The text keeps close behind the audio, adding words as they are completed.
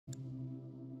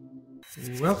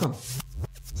Welcome,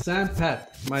 Sam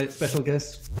Patt, my special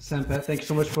guest, Sam Patt. Thank you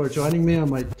so much for joining me on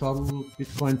my Total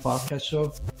Bitcoin podcast show.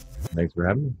 Thanks for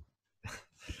having me.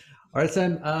 All right,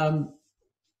 Sam.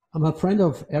 I'm a friend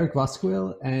of Eric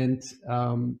Vasquez, and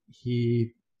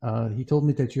he told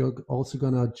me that you're also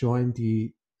gonna join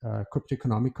the Crypto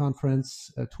Economic Conference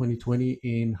 2020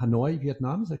 in Hanoi,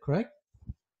 Vietnam. Is that correct?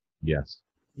 Yes.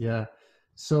 Yeah.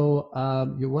 So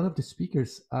you're one of the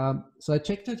speakers. So I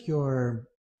checked out your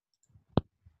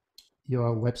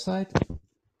website,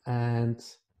 and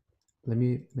let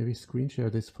me maybe screen share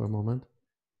this for a moment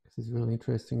because it's really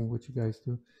interesting what you guys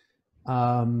do.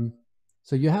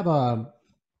 So you have a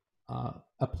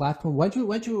platform. Why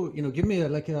don't you give me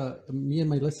me and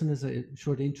my listeners a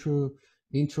short intro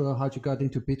how you got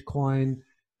into Bitcoin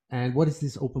and what is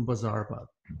this OpenBazaar about?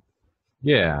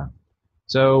 Yeah.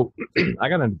 So I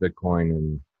got into Bitcoin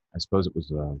in, I suppose it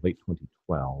was late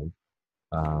 2012.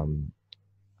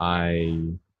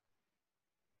 I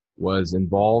was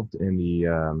involved in the,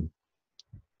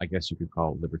 I guess you could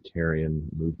call it libertarian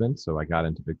movement. So I got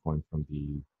into Bitcoin from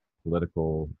the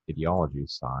political ideology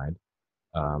side.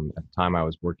 At the time I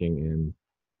was working in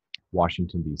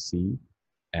Washington, D.C.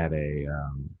 at a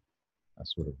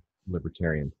sort of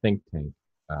libertarian think tank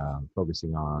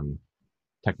focusing on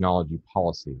technology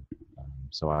policy.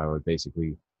 So I would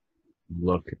basically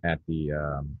look at the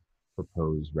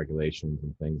proposed regulations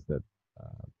and things that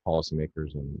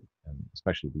policymakers and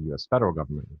especially the U.S. federal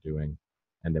government were doing,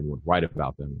 and then would write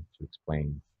about them to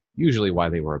explain usually why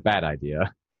they were a bad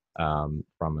idea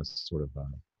from a sort of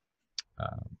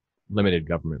limited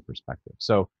government perspective.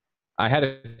 So I had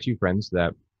a few friends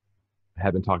that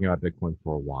had been talking about Bitcoin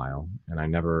for a while, and I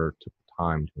never took the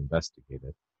time to investigate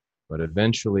it. But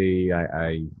eventually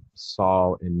I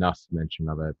saw enough mention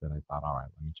of it that I thought, all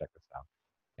right, let me check this out.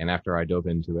 And after I dove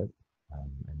into it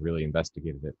and really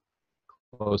investigated it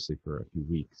closely for a few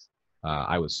weeks,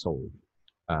 I was sold.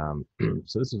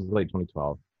 So this was late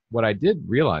 2012. What I did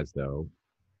realize, though,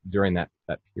 during that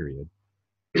period,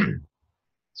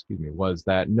 excuse me, was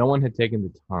that no one had taken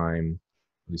the time,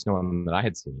 at least no one that I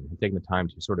had seen, had taken the time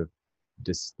to sort of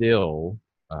distill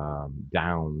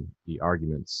down the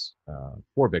arguments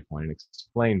for Bitcoin and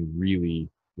explain really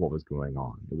what was going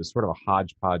on. It was sort of a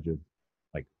hodgepodge of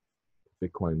like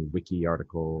Bitcoin wiki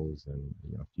articles and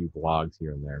a few blogs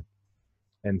here and there.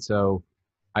 And so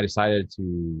I decided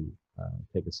to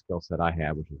take a skill set I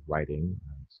had, which was writing,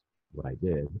 what I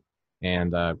did.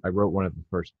 And I wrote one of the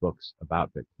first books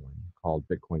about Bitcoin called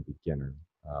Bitcoin Beginner,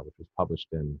 which was published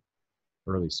in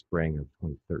early spring of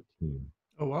 2013.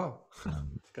 Oh wow.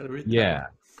 Gotta read Yeah.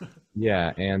 that.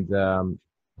 Yeah. And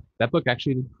that book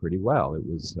actually did pretty well. It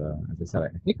was, as I said,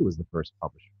 I think it was the first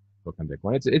published book on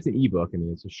Bitcoin. It's an ebook. I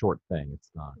mean, it's a short thing.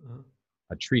 It's not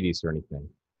a treatise or anything.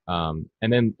 And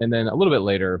then a little bit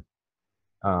later,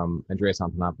 Andreas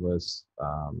Antonopoulos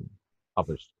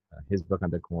published his book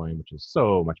on Bitcoin, which is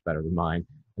so much better than mine,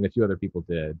 and a few other people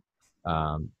did.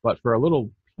 But for a little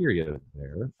period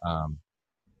there, I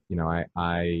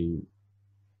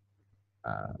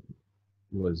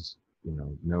was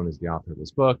known as the author of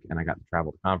this book, and I got to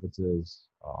travel to conferences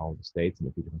all over the states and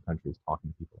a few different countries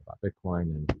talking to people about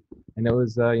Bitcoin, and it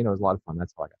was it was a lot of fun.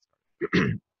 That's how I got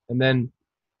started. And then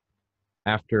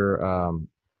after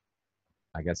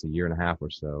I guess a year and a half or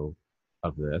so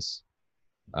of this,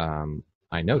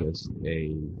 I noticed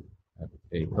a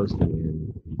posting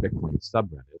in the Bitcoin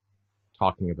subreddit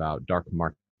talking about dark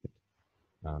market.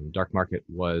 Dark market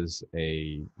was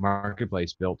a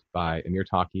marketplace built by Amir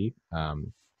Taki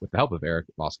with the help of Eric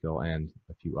Voskuil and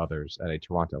a few others at a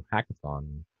Toronto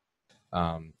hackathon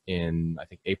in, I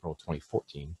think, April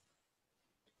 2014.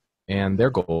 And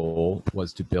their goal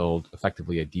was to build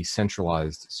effectively a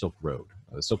decentralized Silk Road.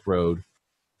 The Silk Road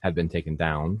had been taken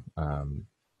down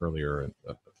earlier in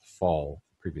the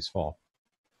previous fall.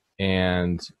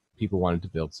 And people wanted to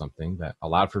build something that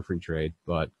allowed for free trade,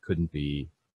 but couldn't be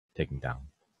taken down.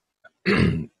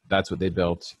 That's what they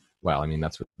built. Well, I mean,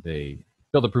 that's what they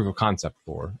built a proof of concept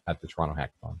for at the Toronto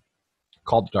Hackathon,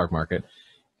 called the dark market.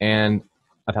 And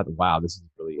I thought, wow, this is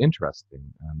really interesting.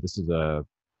 This is a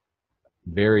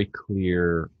very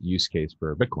clear use case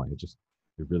for Bitcoin. It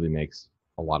really makes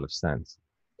a lot of sense.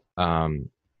 And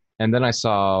then I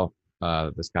saw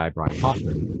this guy, Brian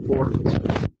Hoffman, for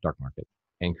dark market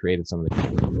and created some of the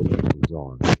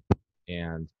OpenBazaar.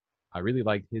 And I really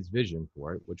liked his vision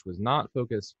for it, which was not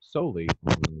focused solely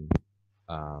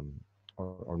on,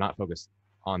 or not focused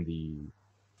on the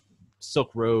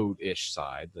Silk Road-ish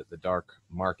side, the dark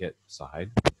market side.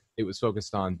 It was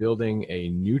focused on building a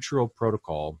neutral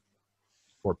protocol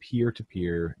for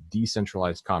peer-to-peer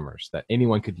decentralized commerce that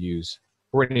anyone could use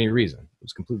for any reason. It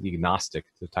was completely agnostic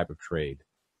to the type of trade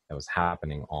that was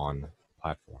happening on the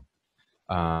platform.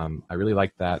 I really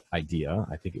liked that idea.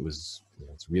 I think it was,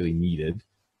 it's really needed.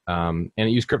 And it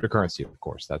used cryptocurrency, of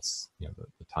course. That's,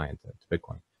 the tie into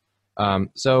Bitcoin.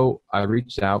 So I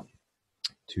reached out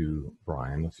to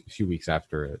Brian a few weeks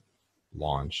after it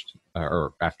launched,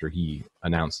 or after he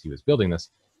announced he was building this.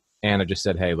 And I just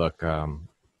said, hey, look, I'm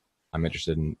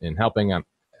interested in helping. And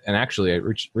actually, I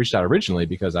reached out originally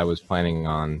because I was planning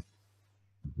on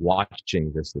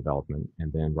watching this development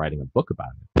and then writing a book about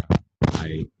it.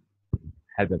 I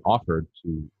had been offered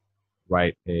to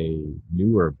write a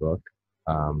newer book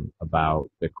about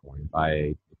Bitcoin by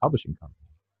a publishing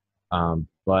company.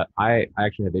 But I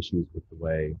actually have issues with the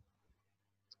way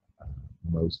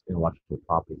most intellectual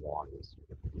property law is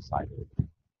decided. I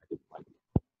didn't like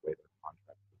the way the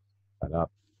contract was set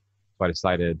up. So I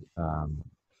decided,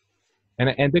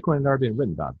 and Bitcoin had already been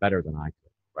written about better than I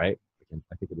could, right?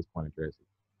 I think at this point, Andreas is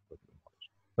looking at publish.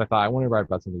 So I thought I want to write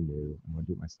about something new. I want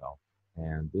to do it myself.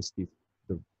 And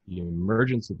the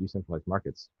emergence of decentralized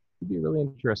markets would be a really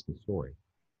interesting story.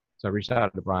 So I reached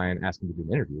out to Brian, asked him to do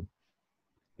an interview.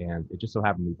 And it just so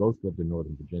happened we both lived in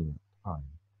Northern Virginia at the time.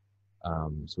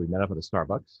 So we met up at a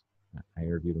Starbucks. I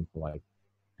interviewed him for like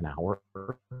an hour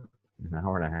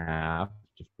and a half,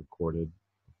 just recorded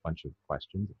a bunch of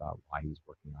questions about why he was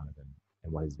working on it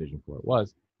and what his vision for it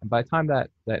was. And by the time that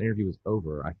interview was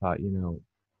over, I thought,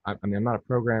 I mean, I'm not a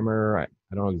programmer.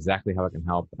 I don't know exactly how I can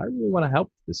help, but I really want to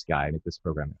help this guy make this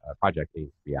project a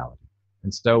reality.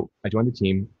 And so I joined the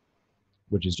team,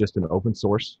 which is just an open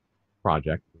source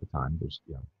project at the time. There's,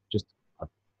 just a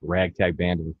ragtag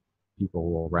band of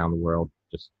people around the world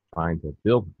just trying to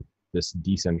build this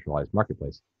decentralized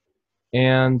marketplace.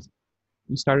 And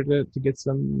we started to get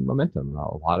some momentum.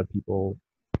 A lot of people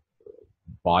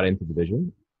bought into the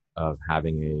vision of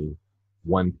having a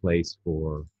one place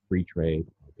for free trade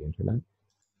on the internet.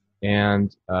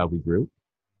 And we grew.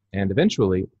 And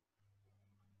eventually,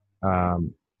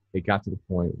 it got to the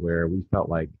point where we felt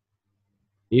like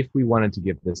if we wanted to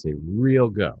give this a real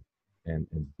go and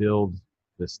build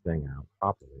this thing out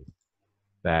properly,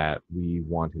 that we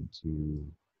wanted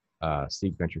to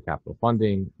seek venture capital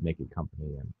funding, make a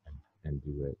company, and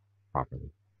do it properly.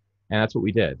 And that's what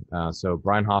we did. So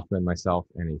Brian Hoffman, myself,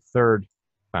 and a third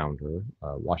founder,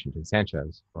 Washington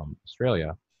Sanchez from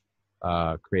Australia,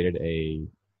 created a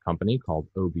company called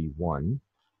OB1.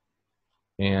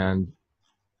 And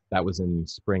that was in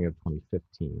spring of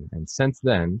 2015. And since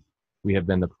then, we have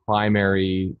been the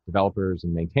primary developers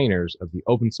and maintainers of the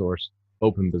open source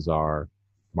OpenBazaar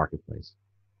marketplace.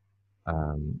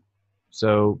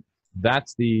 So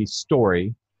that's the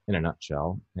story in a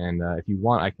nutshell. And if you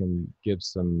want, I can give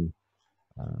some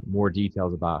more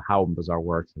details about how OpenBazaar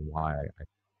works and why I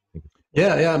think it's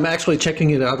Yeah, I'm actually checking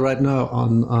it out right now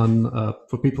on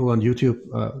for people on YouTube,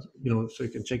 so you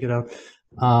can check it out.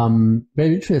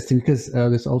 Very interesting because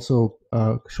there's also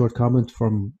a short comment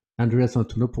from Andreas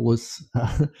Antonopoulos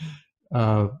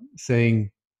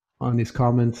saying on his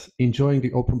comment, enjoying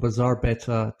the OpenBazaar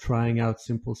beta, trying out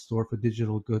simple store for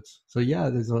digital goods. So yeah,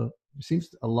 there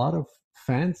seems a lot of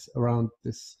fans around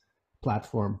this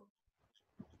platform.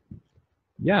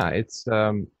 Yeah, it's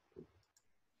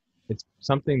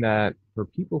something that for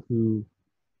people who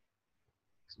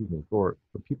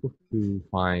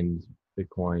find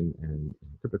Bitcoin and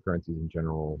cryptocurrencies in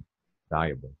general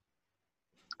valuable,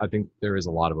 I think there is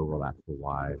a lot of overlap for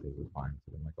why they would find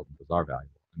something like OpenBazaar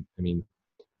valuable. I mean,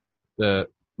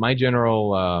 my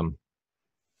general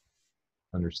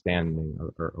understanding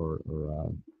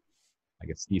or I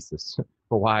guess thesis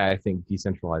for why I think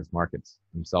decentralized markets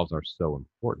themselves are so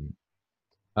important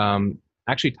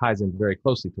actually ties in very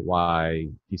closely to why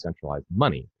decentralized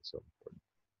money is so important.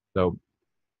 So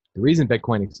the reason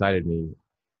Bitcoin excited me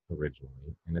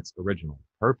originally, and its original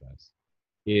purpose,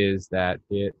 is that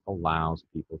it allows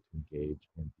people to engage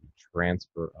in the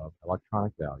transfer of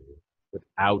electronic value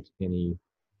without any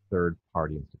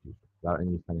third-party institution, without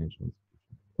any financial institution.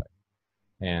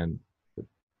 And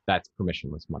that's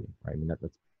permissionless money, right? I mean,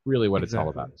 that's really what it's all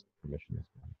about, is permissionless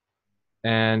money.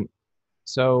 And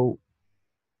so,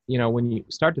 when you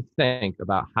start to think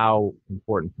about how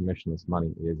important permissionless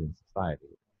money is in society,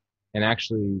 and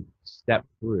actually step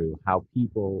through how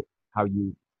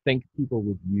you think people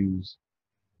would use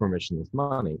permissionless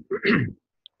money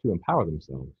to empower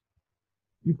themselves,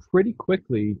 you pretty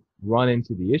quickly run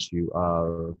into the issue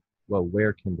of, well,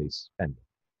 where can they spend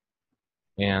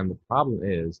it? And the problem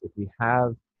is, if we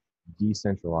have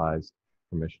decentralized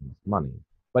permissionless money,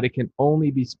 but it can only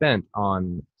be spent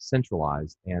on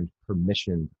centralized and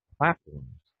permissioned platforms,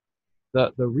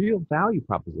 the real value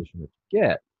proposition that you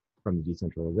get from the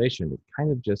decentralization, it's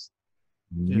kind of just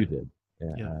muted,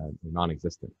 Yeah.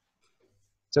 non-existent.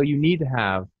 So you need to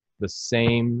have the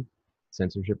same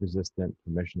censorship-resistant,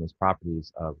 permissionless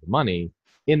properties of the money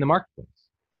in the marketplace,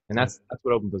 and that's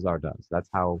what OpenBazaar does. That's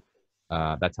how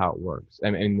it works.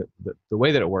 And the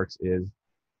way that it works is,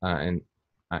 and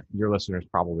your listeners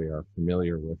probably are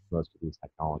familiar with most of these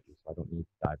technologies, so I don't need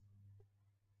to dive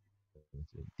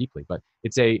into it deeply. But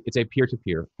it's a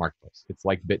peer-to-peer marketplace. It's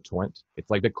like BitTorrent. It's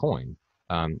like Bitcoin.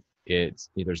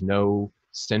 There's no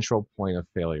central point of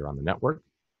failure on the network.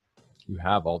 You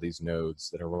have all these nodes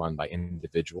that are run by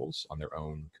individuals on their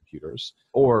own computers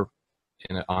or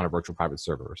on a virtual private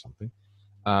server or something.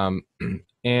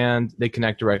 And they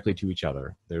connect directly to each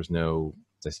other. There's no,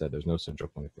 as I said, there's no central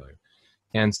point of failure.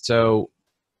 And so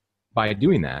by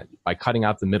doing that, by cutting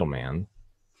out the middleman,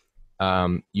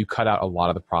 you cut out a lot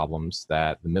of the problems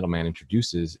that the middleman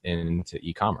introduces into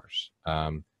e-commerce.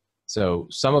 So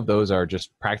some of those are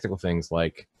just practical things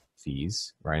like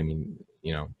fees, right? I mean,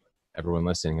 everyone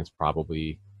listening has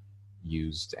probably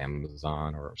used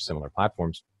Amazon or similar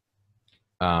platforms.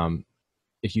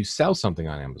 If you sell something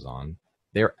on Amazon,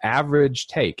 their average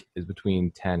take is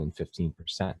between 10 and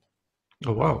 15%.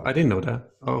 Oh wow, I didn't know that.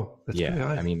 Oh, that's yeah, pretty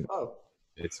high. I mean, oh.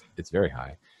 it's very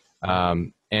high.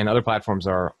 And other platforms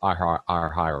are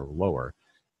higher or lower.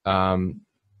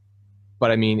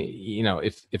 But I mean,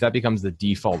 if that becomes the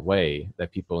default way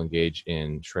that people engage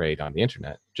in trade on the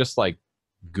internet, just like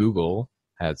Google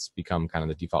has become kind of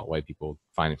the default way people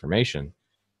find information,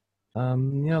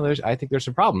 I think there's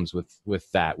some problems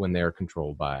with that when they're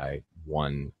controlled by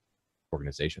one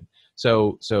organization.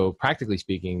 So practically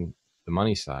speaking, the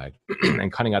money side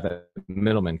and cutting out that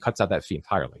middleman cuts out that fee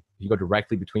entirely. You go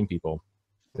directly between people.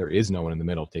 There is no one in the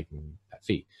middle taking that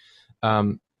fee.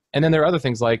 And then there are other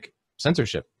things like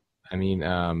censorship. I mean,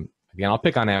 again, I'll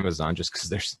pick on Amazon just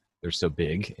because they're so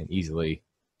big and easily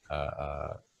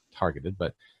targeted.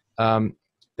 But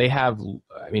they have,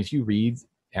 I mean, if you read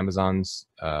Amazon's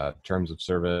terms of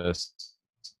service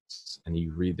and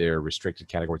you read their restricted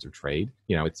categories of trade,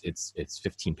 it's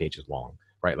 15 pages long,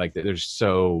 right? Like there's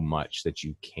so much that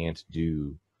you can't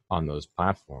do on those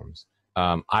platforms,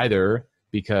 either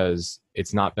because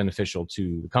it's not beneficial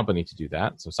to the company to do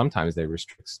that. So sometimes they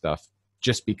restrict stuff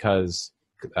just because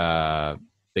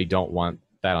they don't want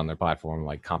that on their platform,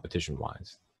 like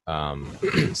competition-wise.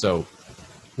 So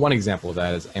one example of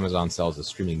that is Amazon sells a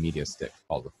streaming media stick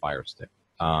called the Fire Stick.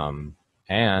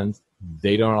 And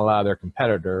they don't allow their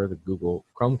competitor, the Google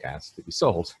Chromecast, to be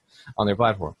sold on their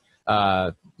platform.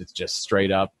 It's just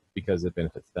straight up because it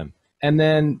benefits them. And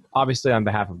then obviously on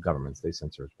behalf of governments, they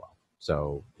censor as well.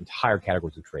 So entire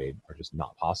categories of trade are just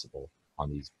not possible on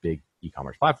these big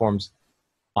e-commerce platforms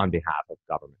on behalf of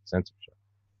government censorship.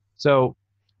 So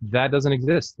that doesn't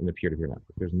exist in the peer-to-peer network.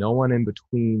 There's no one in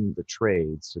between the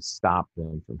trades to stop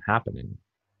them from happening.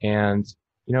 And,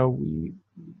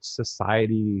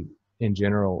 society in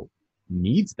general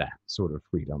needs that sort of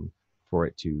freedom for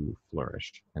it to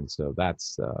flourish. And so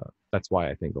that's why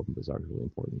I think OpenBazaar is really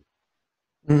important.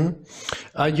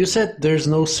 Mm-hmm. You said there's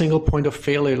no single point of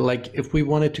failure. Like if we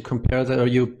wanted to compare that, or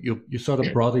you sort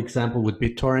of brought the example with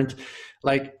BitTorrent.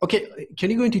 Like, okay,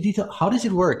 can you go into detail? How does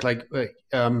it work? Like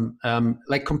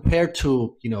compared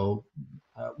to we know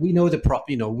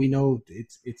we know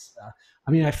it's.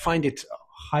 I mean, I find it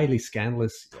highly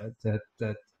scandalous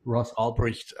that Ross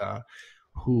Ulbricht,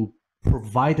 who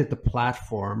provided the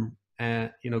platform,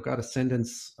 and got a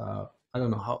sentence. I don't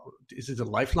know how is it a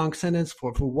lifelong sentence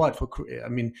for what? I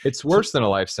mean, it's worse than a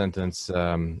life sentence.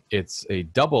 It's a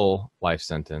double life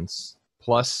sentence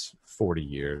plus 40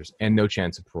 years and no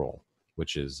chance of parole,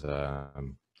 which is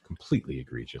completely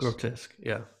egregious. Grotesque.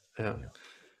 Yeah.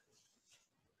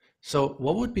 So,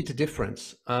 what would be the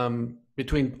difference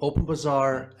between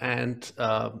OpenBazaar and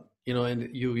and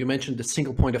you mentioned the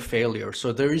single point of failure.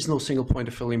 So there is no single point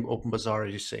of failure in OpenBazaar,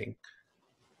 as you're saying.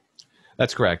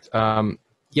 That's correct.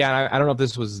 Yeah, I don't know if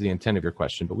this was the intent of your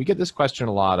question, but we get this question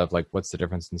a lot of like, what's the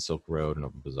difference in Silk Road and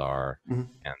OpenBazaar,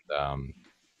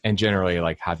 and generally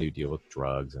like how do you deal with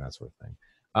drugs and that sort of thing.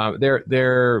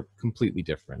 They're completely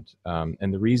different,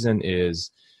 and the reason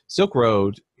is Silk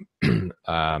Road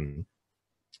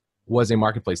was a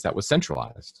marketplace that was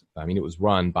centralized. I mean, it was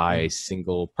run by a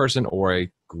single person or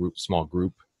a small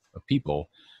group of people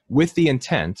with the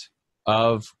intent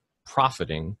of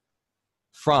profiting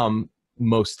from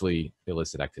mostly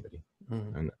illicit activity.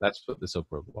 And that's what the Silk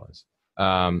Road was.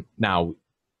 Now,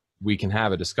 we can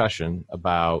have a discussion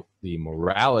about the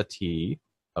morality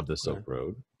of the Silk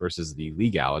Road versus the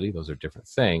legality. Those are different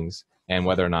things. And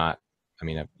whether or not, I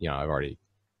mean, I've already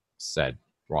said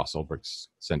Ross Ulbricht's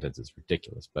sentence is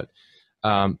ridiculous, but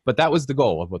But that was the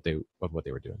goal of what they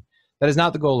were doing. That is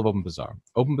not the goal of OpenBazaar.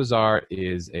 OpenBazaar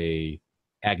is a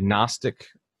agnostic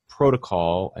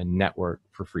protocol and network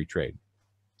for free trade.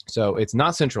 So it's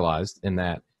not centralized in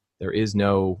that there is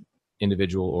no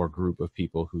individual or group of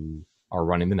people who are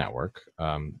running the network.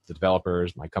 The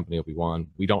developers, my company will be one.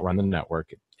 We don't run the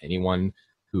network. Anyone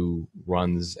who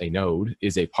runs a node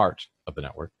is a part of the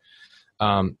network.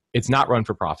 It's not run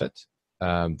for profit.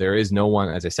 There is no one,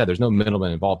 as I said, there's no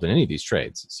middleman involved in any of these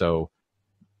trades. So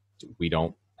we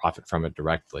don't profit from it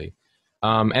directly.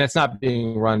 And it's not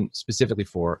being run specifically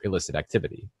for illicit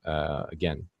activity.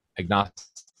 Again,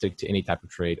 agnostic to any type of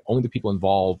trade. Only the people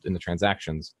involved in the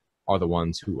transactions are the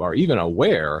ones who are even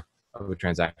aware of a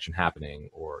transaction happening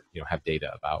or have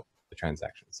data about the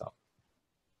transaction itself.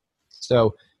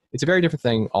 So it's a very different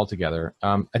thing altogether.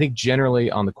 I think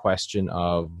generally on the question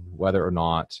of whether or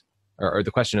not, or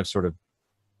the question of sort of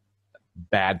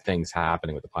bad things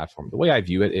happening with the platform, the way I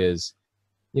view it is,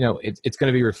 it's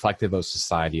going to be reflective of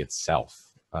society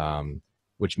itself,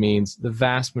 which means the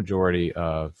vast majority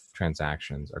of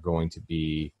transactions are going to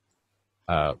be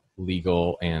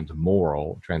legal and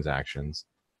moral transactions,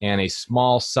 and a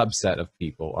small subset of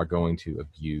people are going to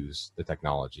abuse the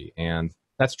technology. And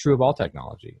that's true of all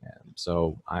technology. And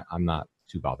so I'm not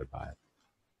too bothered by it.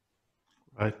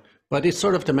 Right. But it's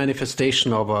sort of the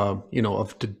manifestation of,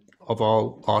 of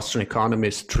all Austrian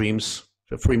economists' dreams,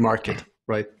 the free market,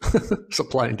 right?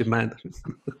 Supply and demand.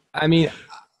 I mean,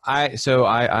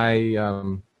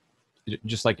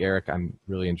 just like Eric, I'm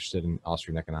really interested in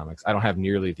Austrian economics. I don't have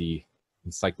nearly the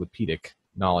encyclopedic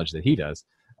knowledge that he does.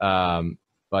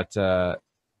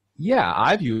 Yeah,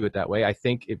 I view it that way. I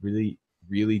think it really,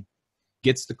 really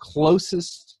gets the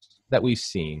closest that we've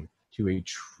seen to a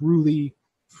truly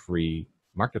free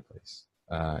marketplace.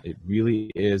 It really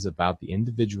is about the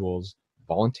individuals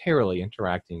voluntarily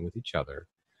interacting with each other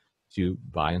to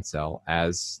buy and sell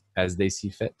as they see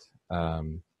fit. Now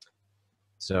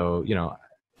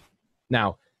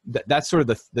that's sort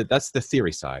of that's the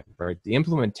theory side, right? The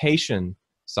implementation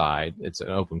side, it's an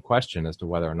open question as to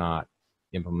whether or not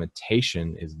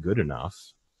implementation is good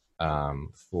enough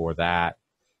for that,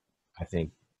 I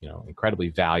think, incredibly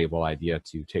valuable idea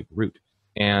to take root.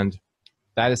 And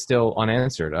that is still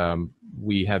unanswered.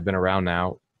 We have been around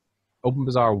now.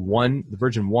 OpenBazaar 1, the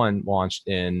version 1 launched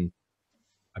in,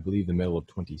 I believe, the middle of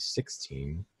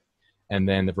 2016. And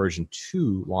then the version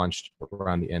 2 launched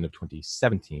around the end of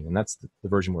 2017. And that's the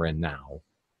version we're in now,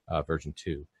 version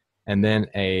 2. And then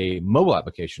a mobile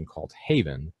application called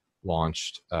Haven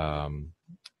launched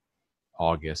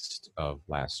August of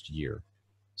last year.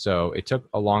 So it took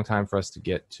a long time for us to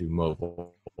get to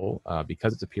mobile.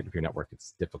 Because it's a peer-to-peer network,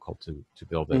 it's difficult to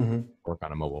build it, work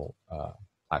on a mobile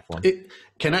platform.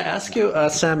 Can I ask you,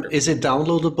 Sam, is it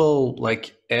downloadable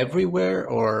like everywhere,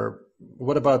 or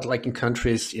what about like in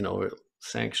countries,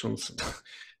 sanctions?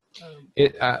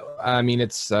 I mean,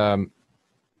 it's hosted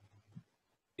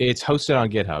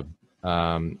on GitHub.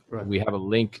 Right. We have a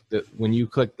link that when you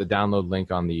click the download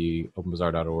link on the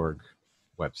openbazaar.org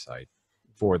website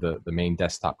for the main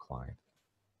desktop client,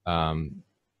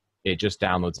 it just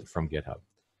downloads it from GitHub.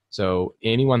 So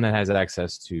anyone that has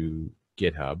access to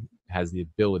GitHub has the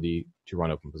ability to run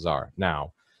OpenBazaar.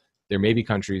 Now, there may be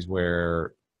countries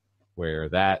where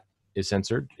that is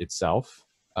censored itself.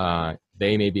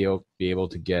 They may be able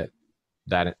to get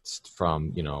that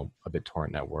from a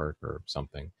BitTorrent network or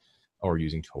something, or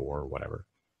using Tor or whatever.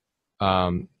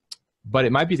 But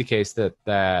it might be the case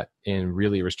that in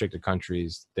really restricted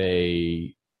countries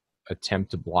they attempt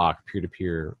to block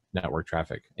peer-to-peer network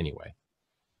traffic anyway.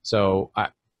 So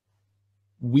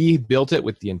we built it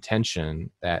with the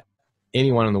intention that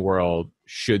anyone in the world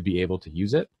should be able to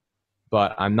use it,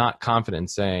 but I'm not confident in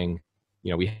saying,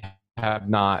 we have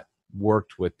not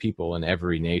worked with people in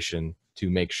every nation to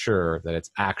make sure that it's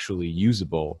actually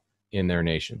usable in their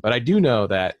nation. But I do know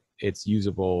that it's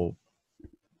usable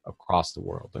across the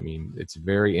world. I mean, it's a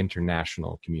very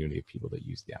international community of people that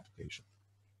use the application.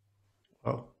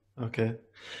 Oh, okay.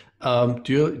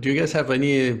 Do you guys have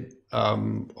any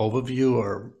overview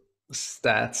or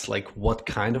stats, like what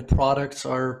kind of products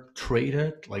are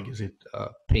traded? Like, is it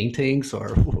paintings or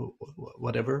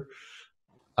whatever?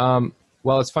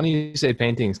 Well, it's funny you say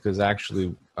paintings, because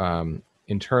actually,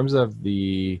 in terms of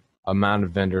the amount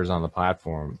of vendors on the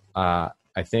platform, I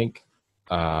think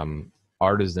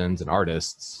artisans and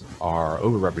artists are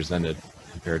overrepresented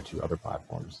compared to other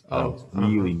platforms. It's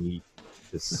really neat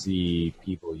to see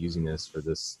people using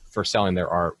this for selling their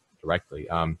art directly.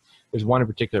 There's one in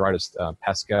particular artist,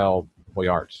 Pascal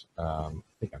Boyart, I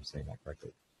think I'm saying that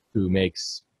correctly, who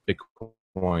makes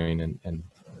Bitcoin and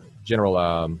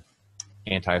general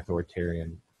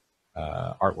anti-authoritarian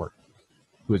artwork,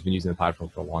 who has been using the platform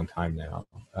for a long time now.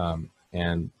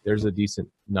 And there's a decent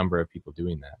number of people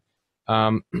doing that.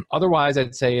 Otherwise,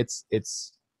 I'd say it's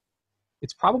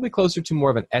probably closer to more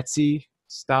of an Etsy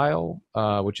style,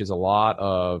 which is a lot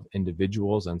of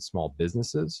individuals and small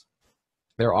businesses.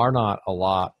 There are not a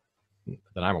lot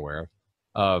that I'm aware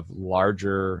of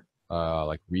larger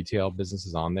like retail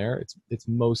businesses on there. It's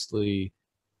mostly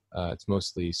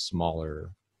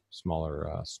smaller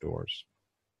stores.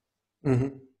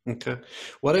 Okay.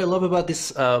 What I love about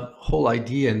this whole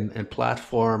idea and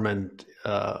platform and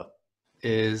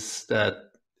is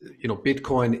that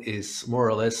Bitcoin is more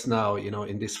or less now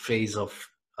in this phase of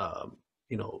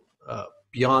you know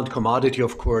beyond commodity,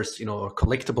 of course, or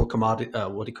collectible commodity.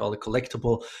 What do you call it?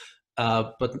 Collectible.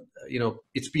 But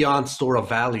it's beyond store of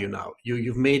value now.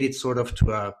 You've made it sort of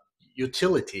to a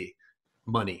utility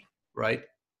money, right?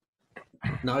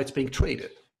 Now it's being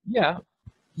traded. Yeah,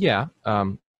 yeah. I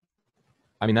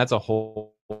mean that's a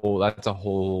whole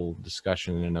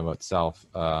discussion in and of itself,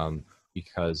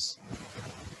 because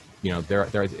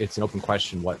it's an open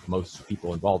question what most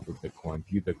people involved with Bitcoin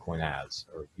view Bitcoin as,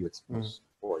 or view its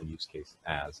core use case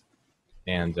as,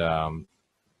 and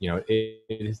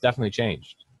it has definitely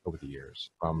changed over the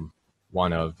years from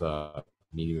one of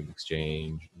medium of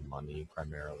exchange, money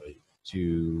primarily,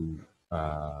 to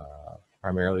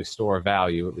primarily store of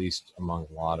value, at least among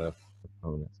a lot of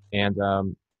opponents. And I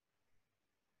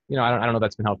don't know if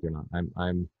that's been healthy or not.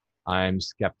 I'm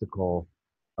skeptical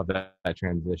of that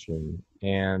transition,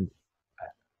 and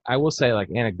I will say, like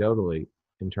anecdotally,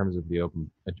 in terms of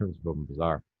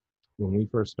OpenBazaar, when we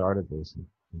first started this in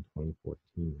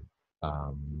 2014,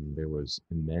 there was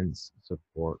immense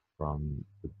support from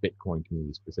the Bitcoin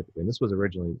community specifically, and this was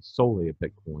originally solely a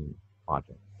Bitcoin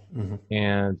project.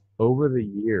 And over the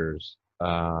years,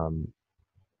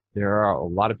 there are a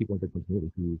lot of people in the Bitcoin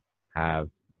community who have,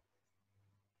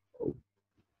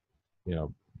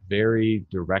 very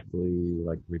directly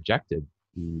like rejected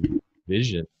the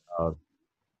vision of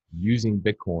using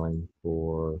Bitcoin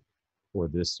for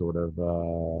this sort of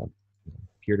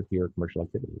peer-to-peer commercial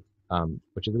activity,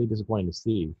 which is really disappointing to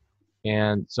see.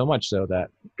 And so much so that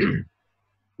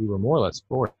we were more or less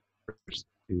forced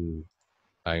to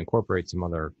incorporate some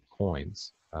other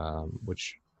coins,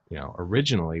 which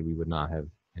originally we would not have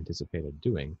anticipated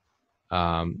doing.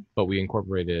 But we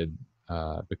incorporated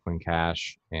Bitcoin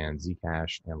Cash and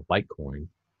Zcash and Litecoin,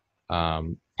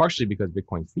 partially because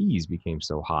Bitcoin fees became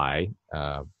so high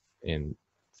in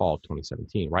fall of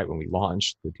 2017, right when we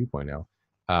launched the 2.0,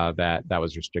 that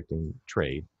was restricting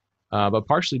trade, but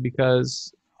partially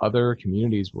because other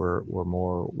communities were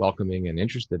more welcoming and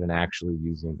interested in actually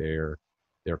using their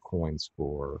coins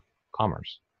for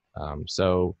commerce.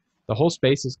 So the whole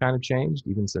space has kind of changed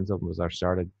even since OpenBazaar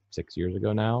started 6 years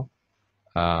ago now.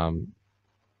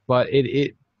 But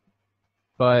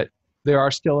there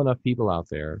are still enough people out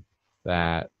there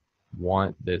that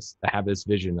have this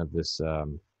vision of this.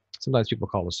 Sometimes people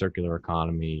call it a circular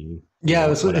economy. Yeah, it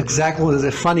was exactly.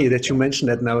 It's funny that you mentioned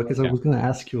that now, because I was going to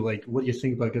ask you like what you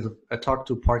think about. Because I talked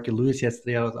to Parker Lewis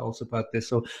yesterday also about this.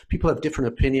 So people have different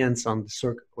opinions on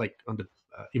the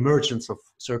emergence of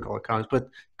circular economies. But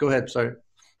go ahead. Sorry.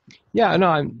 Yeah, no,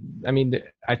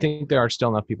 I think there are still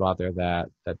enough people out there that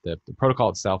the protocol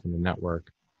itself and the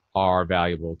network are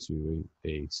valuable to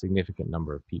a significant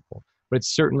number of people. But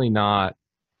it's certainly not,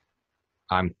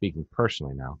 I'm speaking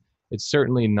personally now, it's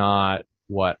certainly not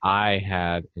what I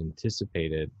had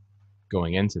anticipated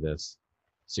going into this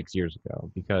 6 years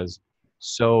ago, because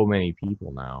so many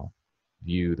people now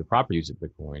view the proper use of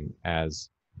Bitcoin as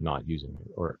not using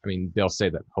it. Or, they'll say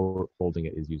that holding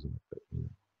it is using it,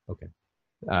 but okay.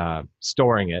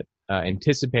 Storing it,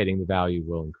 anticipating the value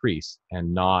will increase,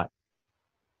 and not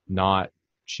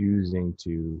choosing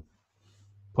to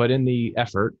put in the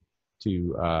effort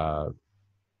to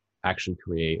actually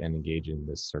create and engage in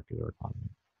this circular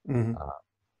economy.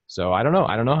 So I don't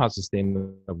know how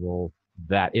sustainable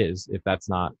that is if that's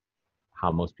not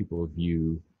how most people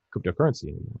view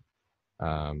cryptocurrency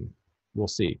anymore. We'll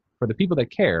see. For the people that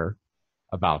care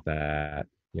about that,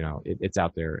 it's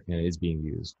out there and it is being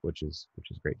used, which is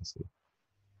great to see.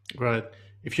 Right.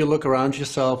 If you look around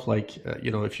yourself, like,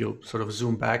 if you sort of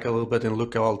zoom back a little bit and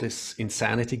look at all this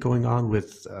insanity going on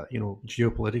with,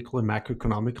 geopolitically,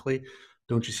 macroeconomically,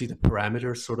 don't you see the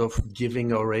parameters sort of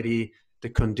giving already the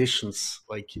conditions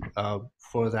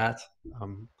for that?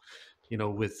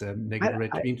 With negative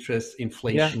rate of interest,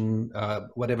 inflation,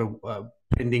 whatever,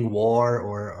 pending war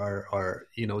or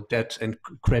debt and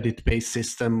credit-based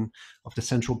system of the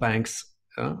central banks.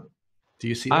 Do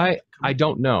you see that? I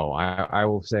don't know. I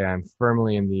will say I'm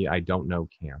firmly in the I don't know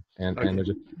camp. And there's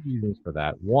a few reasons for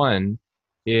that. One,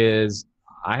 is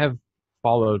I have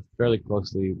followed fairly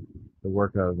closely the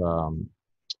work of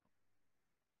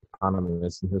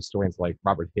economists and historians like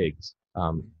Robert Higgs,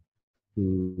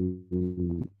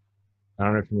 who I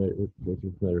don't know if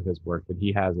you're familiar with his work, but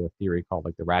he has a theory called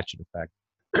like the ratchet effect.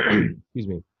 Excuse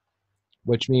me,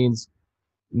 which means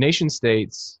nation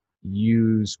states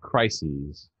use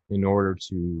crises in order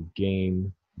to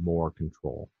gain more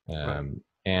control. Right.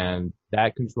 And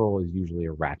that control is usually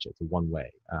a ratchet, it's a one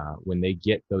way. When they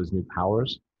get those new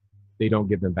powers, they don't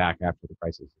give them back after the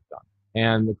crisis is done.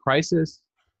 And the crisis,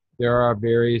 there are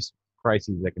various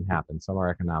crises that can happen. Some are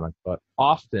economic, but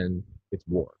often it's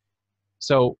war.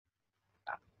 So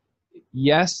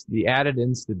yes, the added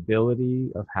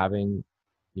instability of having,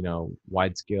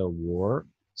 wide scale war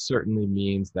certainly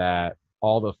means that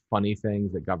all the funny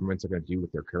things that governments are going to do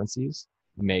with their currencies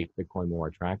make Bitcoin more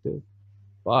attractive.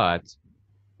 But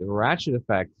the ratchet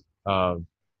effect of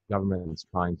governments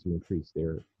trying to increase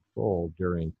their control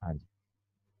during times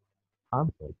of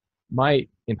conflict might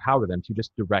empower them to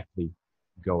just directly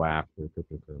go after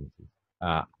cryptocurrencies.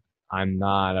 Uh, I'm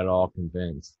not at all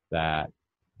convinced that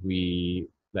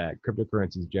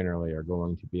cryptocurrencies generally are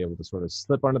going to be able to sort of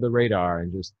slip under the radar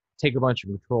and just take a bunch of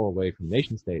control away from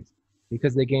nation states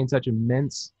because they gain such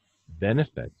immense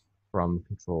benefit from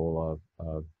control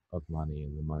of money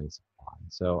and the money supply.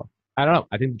 So I don't know.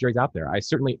 I think the jury's out there. It's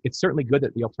certainly good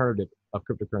that the alternative of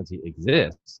cryptocurrency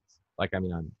exists. Like, I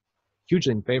mean, I'm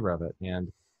hugely in favor of it,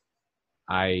 and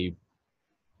I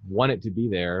want it to be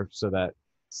there so that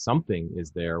something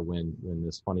is there when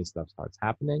this funny stuff starts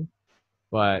happening.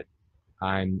 But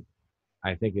I'm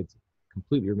I think it's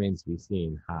completely remains to be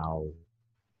seen how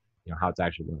it's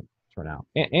actually going to turn out.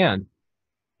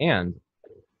 And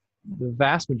the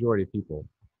vast majority of people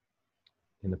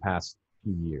in the past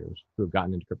few years who have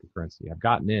gotten into cryptocurrency have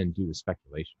gotten in due to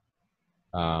speculation.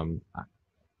 Um,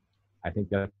 I think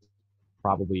that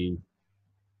probably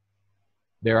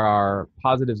there are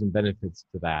positives and benefits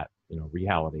to that,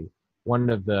 reality. One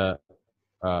of the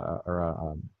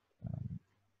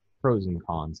pros and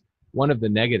cons. One of the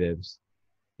negatives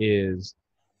is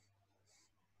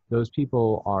those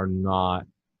people are not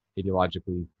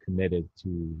ideologically committed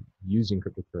to using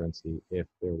cryptocurrency if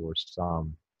there were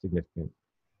some significant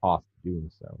cost to doing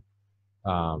so.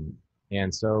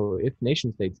 And so if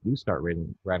nation states do start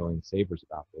rattling sabers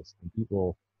about this, and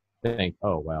people think,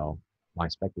 oh, well, my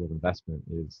speculative investment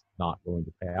is not going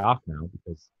to pay off now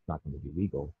because it's not going to be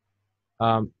legal,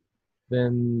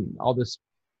 then all this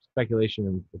speculation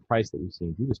and the price that we've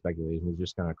seen due to speculation is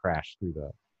just going to crash through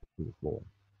the floor.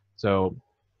 So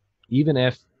even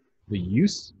if the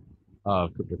use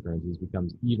of cryptocurrencies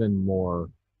becomes even more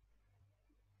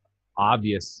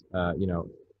obvious, even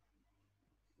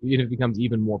if it becomes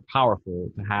even more powerful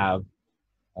to have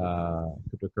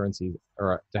cryptocurrencies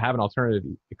or to have an alternative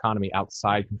economy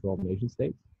outside control of nation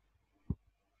states,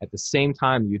 at the same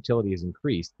time the utility is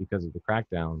increased because of the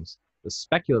crackdowns, the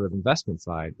speculative investment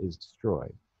side is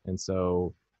destroyed. And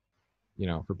so,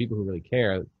 for people who really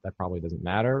care, that probably doesn't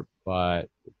matter, but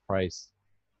the price,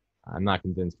 I'm not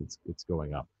convinced it's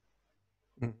going up.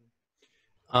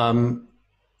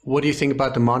 What do you think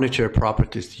about the monetary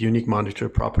properties, the unique monetary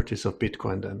properties of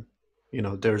Bitcoin then?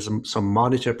 There's some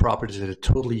monetary properties that are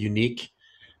totally unique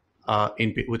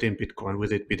within Bitcoin,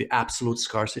 whether it be the absolute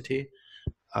scarcity,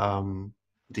 the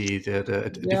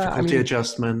difficulty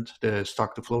adjustment, the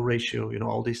stock to flow ratio,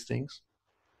 all these things.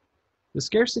 The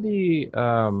scarcity,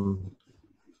 I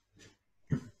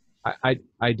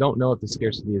don't know if the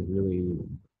scarcity is really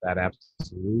that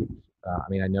absolute.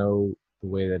 I know the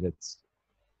way that it's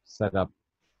set up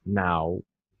now,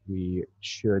 we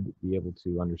should be able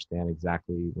to understand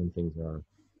exactly when things are,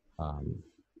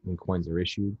 when coins are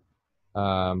issued.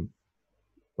 But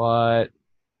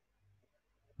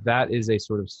that is a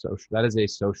sort of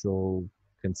social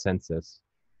consensus.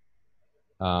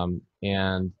 And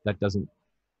it doesn't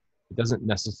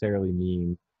necessarily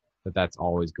mean that that's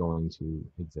always going to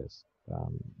exist.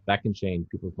 That can change.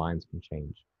 People's minds can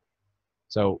change.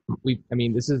 So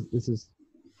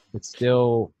it's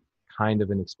still kind of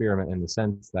an experiment in the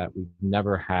sense that we've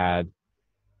never had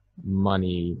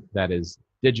money that is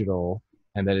digital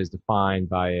and that is defined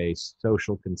by a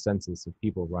social consensus of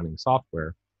people running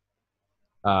software.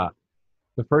 The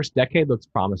first decade looks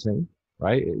promising,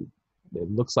 right? It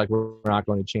looks like we're not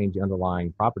going to change the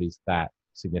underlying properties that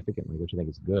significantly, which I think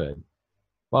is good.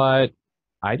 But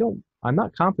I'm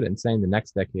not confident in saying the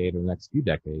next decade or the next few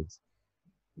decades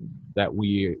that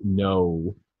we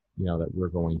know, that we're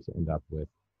going to end up with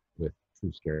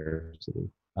true scarcity.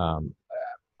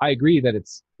 I agree that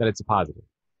it's a positive,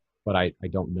 but I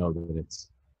don't know that it's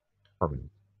permanent.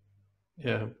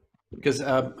 Yeah. Because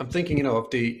I'm thinking, of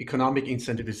the economic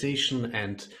incentivization,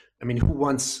 and I mean, who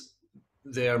wants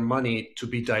their money to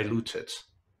be diluted?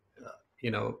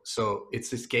 So it's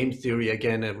this game theory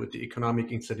again with the economic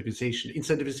incentivization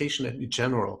in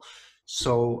general.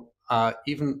 So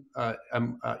even a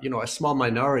small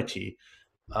minority,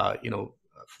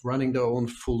 running their own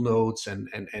full nodes and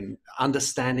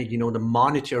understanding, the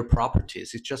monetary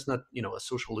properties. It's just not, a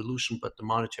social illusion, but the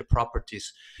monetary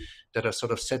properties that are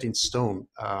sort of set in stone,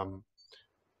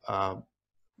 uh,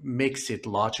 makes it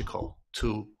logical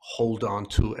to hold on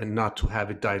to and not to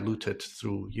have it diluted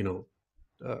through,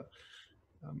 uh,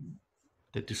 um,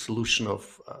 the dissolution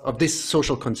of this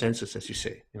social consensus, as you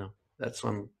say. That's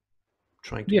what I'm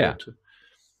trying to Yeah, get to.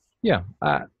 yeah.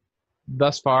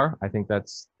 Thus far, I think that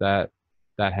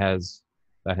has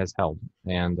that has held,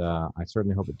 and I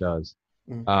certainly hope it does.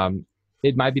 Mm. Um,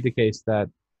 it might be the case that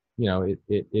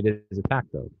it is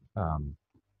attacked though. I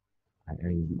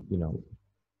mean,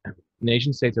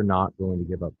 nation states are not going to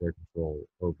give up their control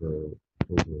over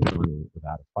money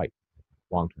without a fight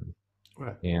long term.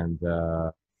 Right. And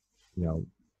you know,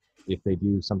 if they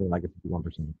do something like a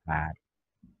 51% attack,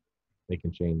 they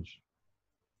can change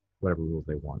whatever rules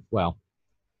they want. Well,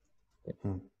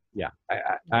 Mm. yeah,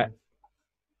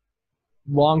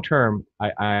 long term,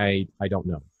 I don't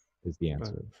know is the Right.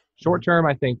 answer. Short term,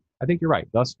 I think you're right.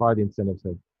 Thus far, the incentives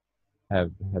have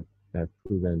have, have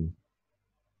proven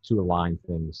to align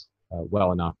things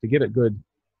well enough to give it good,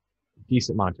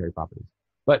 decent monetary properties.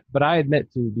 But I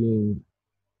admit to being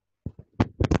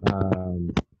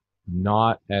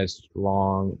not as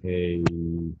strong the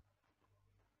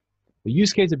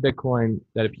use case of Bitcoin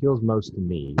that appeals most to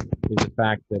me is the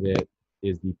fact that it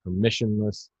is the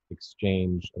permissionless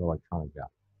exchange of electronic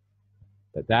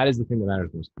value. That is the thing that matters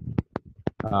most to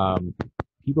me.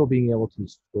 People being able to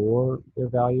store their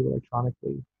value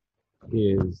electronically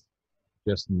is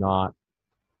just not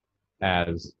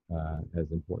as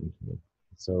important to me.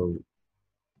 So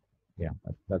yeah,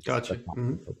 Gotcha. that's my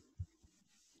Mhm.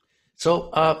 So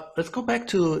let's go back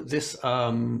to this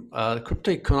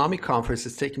crypto economic conference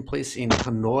that's taking place in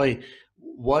Hanoi.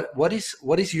 What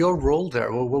is your role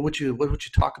there? What would you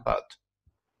talk about?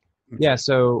 Yeah,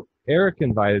 so Eric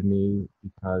invited me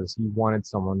because he wanted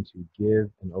someone to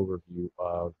give an overview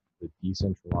of the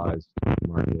decentralized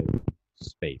market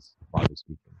space, broadly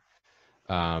speaking.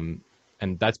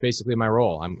 And that's basically my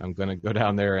role. I'm going to go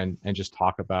down there and just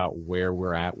talk about where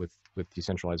we're at with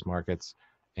decentralized markets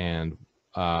and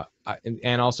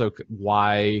and also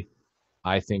why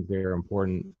I think they're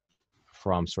important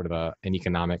from sort of an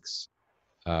economics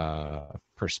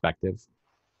perspective.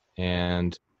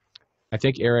 And I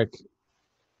think Eric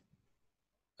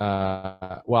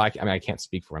well, I mean, I can't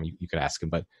speak for him. You could ask him,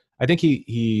 but I think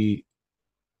he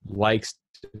likes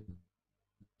to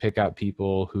pick out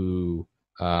people who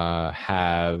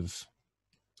have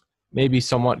maybe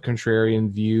somewhat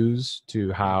contrarian views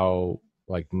to how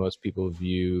like most people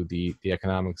view the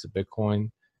economics of Bitcoin.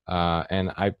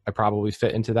 And I probably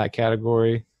fit into that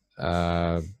category.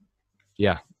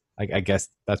 Yeah, I guess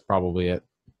that's probably it.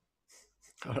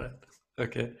 All right.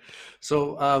 Okay.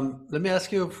 So let me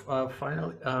ask you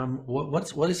finally,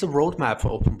 what is the roadmap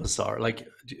for OpenBazaar? Like,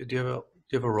 do you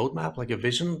have a roadmap, like a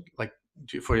vision, like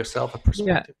for yourself, a Yeah,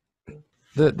 perspective?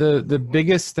 the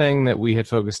biggest thing that we had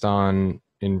focused on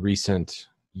in recent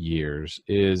years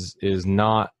is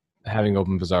not having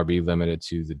OpenBazaar be limited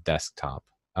to the desktop,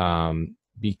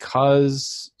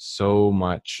 because so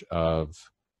much of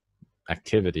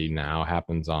activity now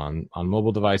happens on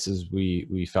mobile devices.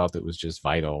 We felt it was just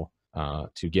vital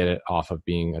to get it off of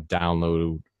being a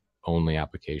download only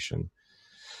application.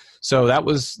 So that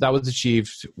was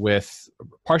achieved with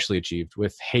partially achieved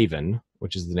with Haven,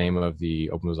 which is the name of the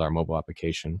OpenBazaar mobile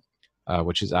application,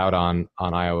 which is out on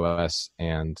iOS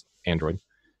and Android.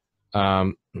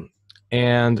 Um,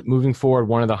 and moving forward,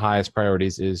 one of the highest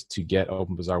priorities is to get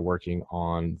OpenBazaar working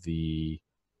on the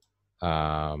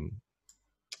um,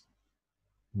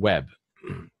 web.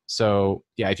 So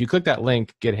yeah, if you click that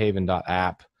link,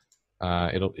 gethaven.app,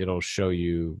 it'll show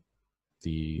you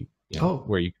the Oh,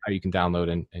 where how you can download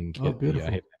and oh, get the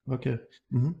beautiful. Okay.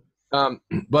 Hmm.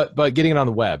 but getting it on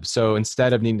the web. So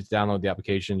instead of needing to download the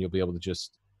application, you'll be able to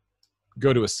just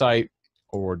go to a site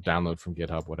or download from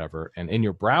GitHub, whatever, and in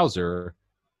your browser,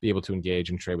 be able to engage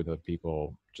and trade with other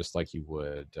people just like you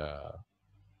would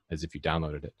as if you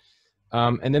downloaded it.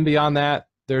 And then beyond that,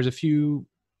 there's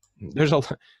there's a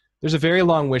there's a very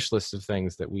long wish list of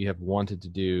things that we have wanted to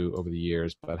do over the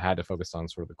years, but had to focus on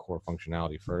sort of the core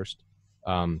functionality first.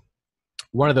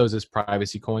 One of those is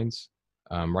privacy coins.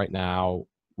 Right now,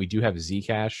 we do have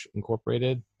Zcash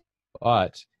incorporated,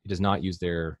 but it does not use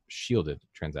their shielded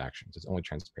transactions. It's only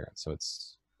transparent. So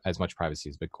it's as much privacy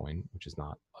as Bitcoin, which is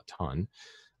not a ton.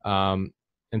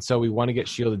 And so we want to get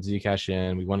shielded Zcash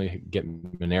in. We want to get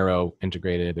Monero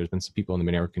integrated. There's been some people in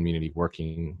the Monero community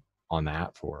working on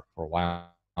that for a while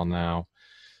now.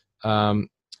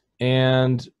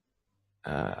 And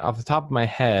off the top of my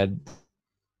head,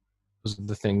 those are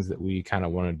the things that we kind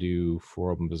of want to do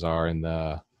for OpenBazaar in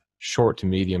the short to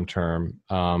medium term.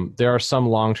 There are some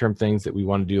long-term things that we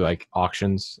want to do, like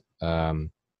auctions. You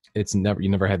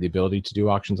never had the ability to do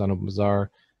auctions on OpenBazaar.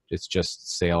 It's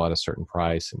just sale at a certain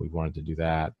price, and we wanted to do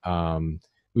that.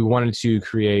 We wanted to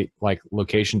create like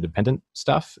location-dependent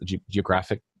stuff,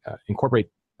 geographic, incorporate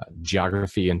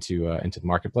geography into the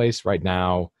marketplace. Right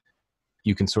now,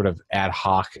 you can sort of ad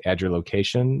hoc add your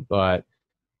location, but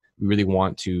we really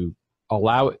want to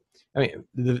allow it. I mean,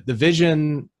 the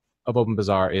vision of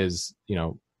OpenBazaar is,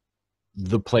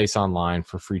 the place online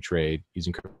for free trade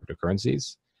using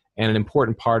cryptocurrencies. And an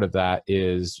important part of that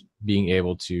is being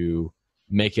able to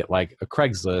make it like a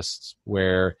Craigslist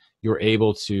where you're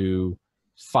able to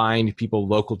find people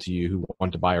local to you who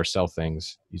want to buy or sell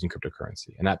things using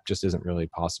cryptocurrency. And that just isn't really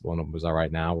possible in OpenBazaar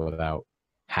right now without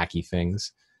hacky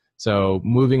things. So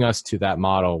moving us to that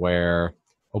model where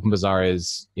OpenBazaar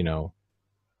is,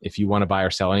 if you want to buy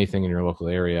or sell anything in your local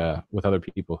area with other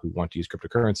people who want to use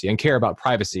cryptocurrency and care about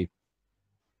privacy,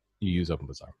 you use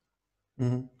OpenBazaar.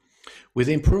 Mm-hmm. With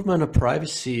the improvement of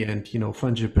privacy and,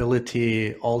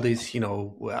 fungibility, all these,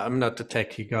 I'm not the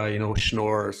techie guy,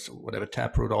 Schnorrs, whatever,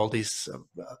 Taproot, all these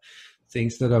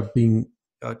things that are being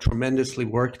tremendously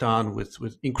worked on with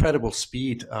incredible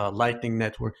speed, Lightning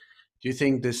Network. Do you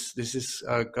think this is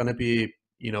going to be,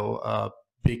 a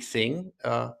big thing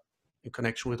in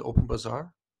connection with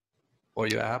OpenBazaar or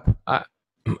your app?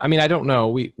 I mean, I don't know.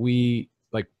 We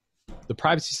like the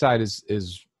privacy side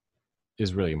is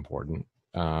really important.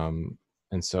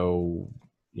 And so,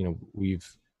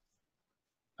 we've,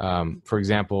 for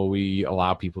example, we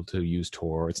allow people to use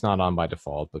Tor. It's not on by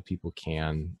default, but people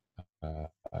can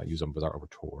use OpenBazaar over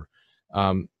Tor.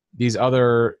 These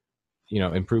other,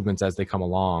 improvements as they come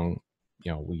along,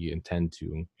 we intend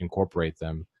to incorporate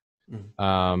them.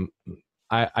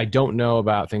 I don't know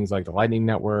about things like the Lightning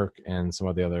Network and some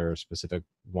of the other specific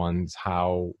ones,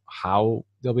 how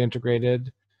they'll be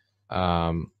integrated.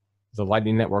 The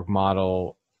Lightning Network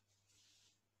model,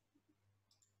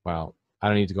 well, I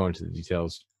don't need to go into the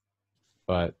details,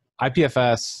 but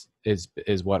IPFS is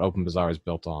what OpenBazaar is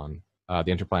built on,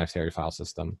 the interplanetary file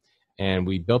system. And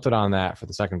we built it on that for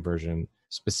the second version,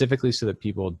 specifically so that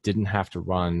people didn't have to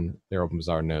run their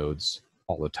OpenBazaar nodes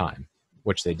all the time,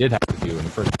 which they did have to do in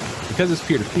the first. Because it's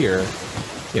peer-to-peer,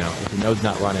 if the node's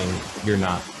not running, you're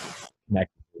not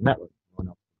connected to the network. No one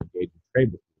else can engage and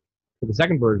trade with you. For the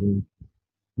second version,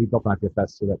 we built on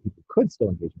IPFS so that people could still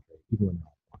engage in trade, even when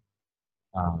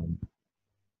they're offline.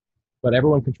 But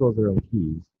everyone controls their own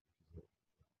keys,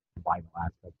 the vital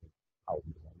aspect of how it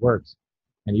works,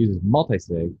 and uses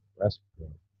multi-sig for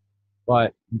escrow.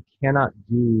 But you cannot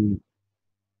do,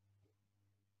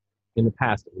 in the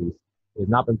past at least, it has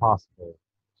not been possible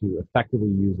to effectively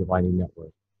use the Lightning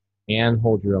Network and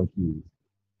hold your own keys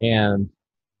and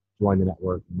join the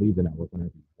network and leave the network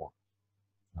whenever you want.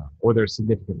 Or there's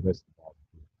significant risk involved.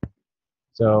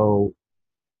 So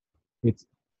it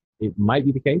might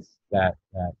be the case that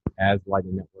as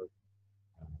Lightning Network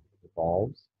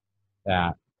evolves,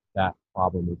 that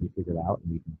problem will be figured out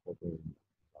and we can incorporate it.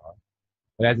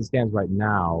 But as it stands right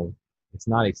now, it's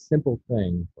not a simple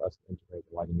thing for us to integrate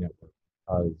the Lightning Network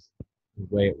because the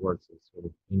way it works is sort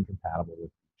of incompatible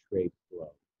with the trade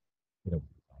flow.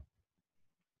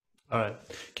 All right.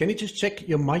 Can you just check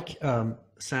your mic,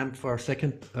 Sam, for a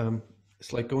second?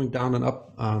 It's like going down and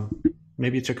up.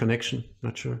 Maybe it's a connection.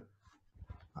 Not sure.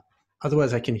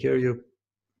 Otherwise, I can hear you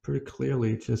pretty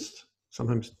clearly. It just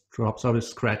sometimes drops out a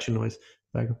scratchy noise.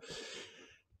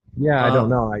 Yeah, I don't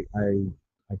know. I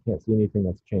can't see anything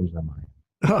that's changed on my end.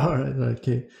 All right.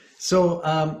 Okay. So,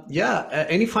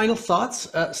 any final thoughts,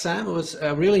 Sam? It was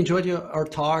I really enjoyed our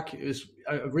talk.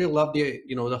 I really loved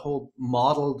the whole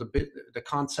model, the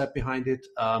concept behind it.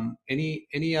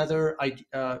 Any other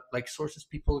like sources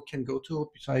people can go to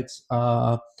besides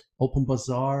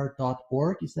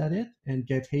OpenBazaar.org? Is that it? And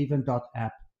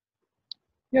gethaven.app.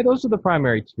 Yeah, those are the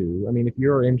primary two. I mean, if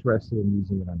you're interested in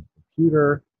using it on your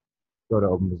computer, go to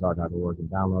openbazaar.org and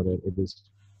download it. It is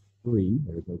free.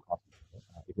 There is no cost.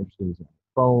 If you're interested in using it on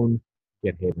your phone,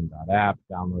 gethaven.app,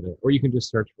 download it. Or you can just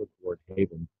search for the word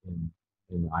Haven in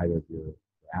either of your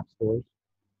app stores.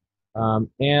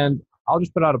 And I'll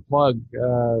just put out a plug.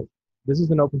 This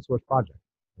is an open source project.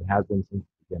 It has been since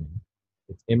the beginning.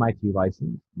 It's MIT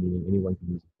licensed, meaning anyone can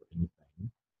use it for anything.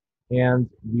 And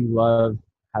we love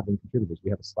having contributors.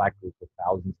 We have a Slack group with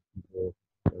thousands of people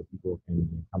where people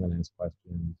can come and ask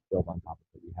questions, build on top of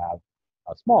what we have.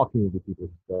 A small community of people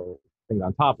who build things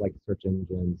on top, like search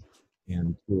engines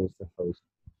and tools to host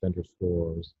vendor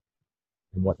stores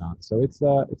and whatnot. So it's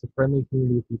a friendly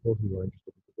community of people who are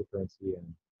interested in cryptocurrency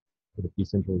and sort of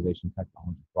decentralization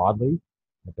technology broadly.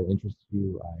 If that interests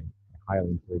you, I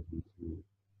highly encourage you to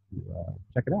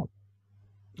check it out.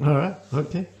 All right.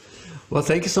 Okay. Well,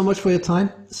 thank you so much for your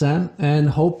time, Sam, and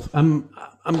hope I'm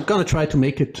gonna try to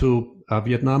make it to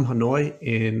Vietnam, Hanoi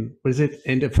in what is it,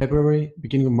 end of February,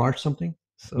 beginning of March, something.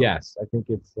 So Yes, I think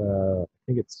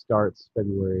it starts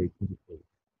February 28th.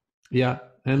 yeah,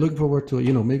 and looking forward to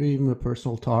maybe even a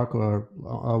personal talk or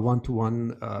a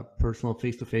one-to-one personal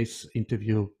face-to-face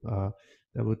interview.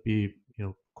 That would be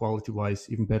quality-wise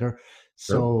even better.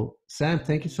 Sure. So Sam,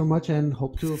 thank you so much, and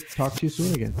hope to talk to you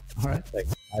soon again. All right.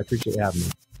 Thanks. I appreciate you having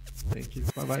me. Thank you.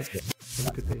 Bye bye. Yeah. Have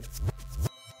a good day.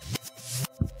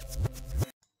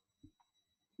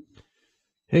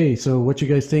 Hey, so what you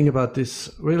guys think about this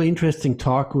really interesting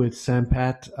talk with Sam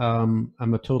Patt? I'm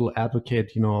a total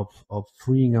advocate, of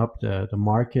freeing up the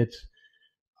market.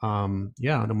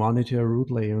 The monetary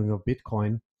root layering of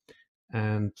Bitcoin.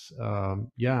 And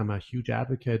I'm a huge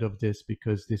advocate of this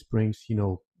because this brings,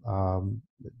 the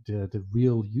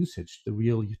real usage, the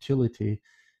real utility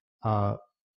uh,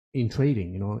 in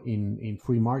trading, in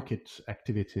free market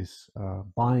activities,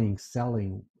 buying,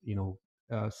 selling,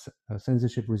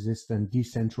 censorship resistant,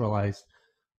 decentralized,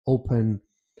 open,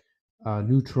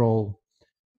 neutral,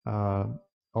 uh,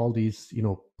 all these,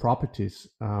 properties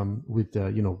with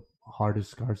the,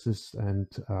 hardest, scarcest, and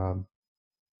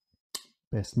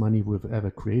best money we've ever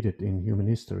created in human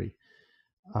history.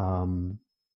 And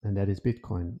that is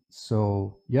Bitcoin.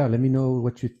 So yeah, let me know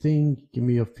what you think. Give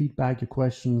me your feedback, your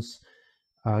questions.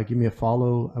 Give me a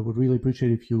follow. I would really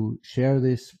appreciate if you share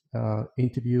this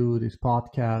interview, this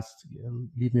podcast.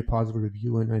 Leave me a positive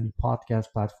review on any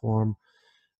podcast platform,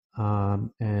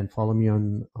 and follow me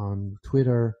on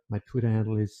Twitter. My Twitter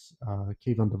handle is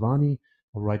Keyvan Davani,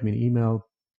 or write me an email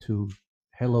to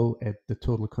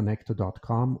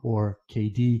hello@TheTotalConnector.com or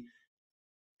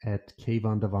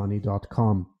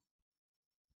kd@keyvandavani.com.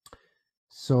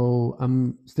 So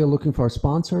I'm still looking for a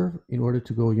sponsor in order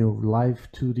to go,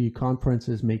 live to the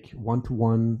conferences, make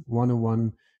one-to-one,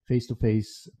 one-on-one,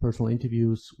 face-to-face personal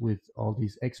interviews with all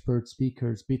these expert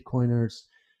speakers, Bitcoiners.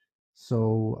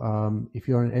 So if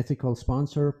you're an ethical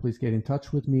sponsor, please get in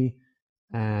touch with me.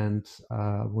 And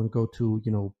want to go to,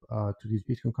 to these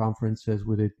Bitcoin conferences,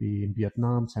 whether it be in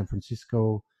Vietnam, San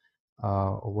Francisco,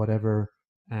 or whatever,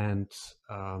 and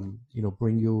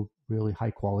bring you really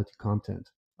high quality content.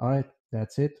 All right,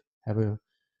 that's it. Have a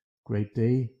great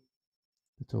day.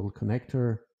 The Total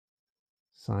Connector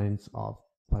signs off.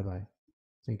 Bye bye.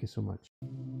 Thank you so much.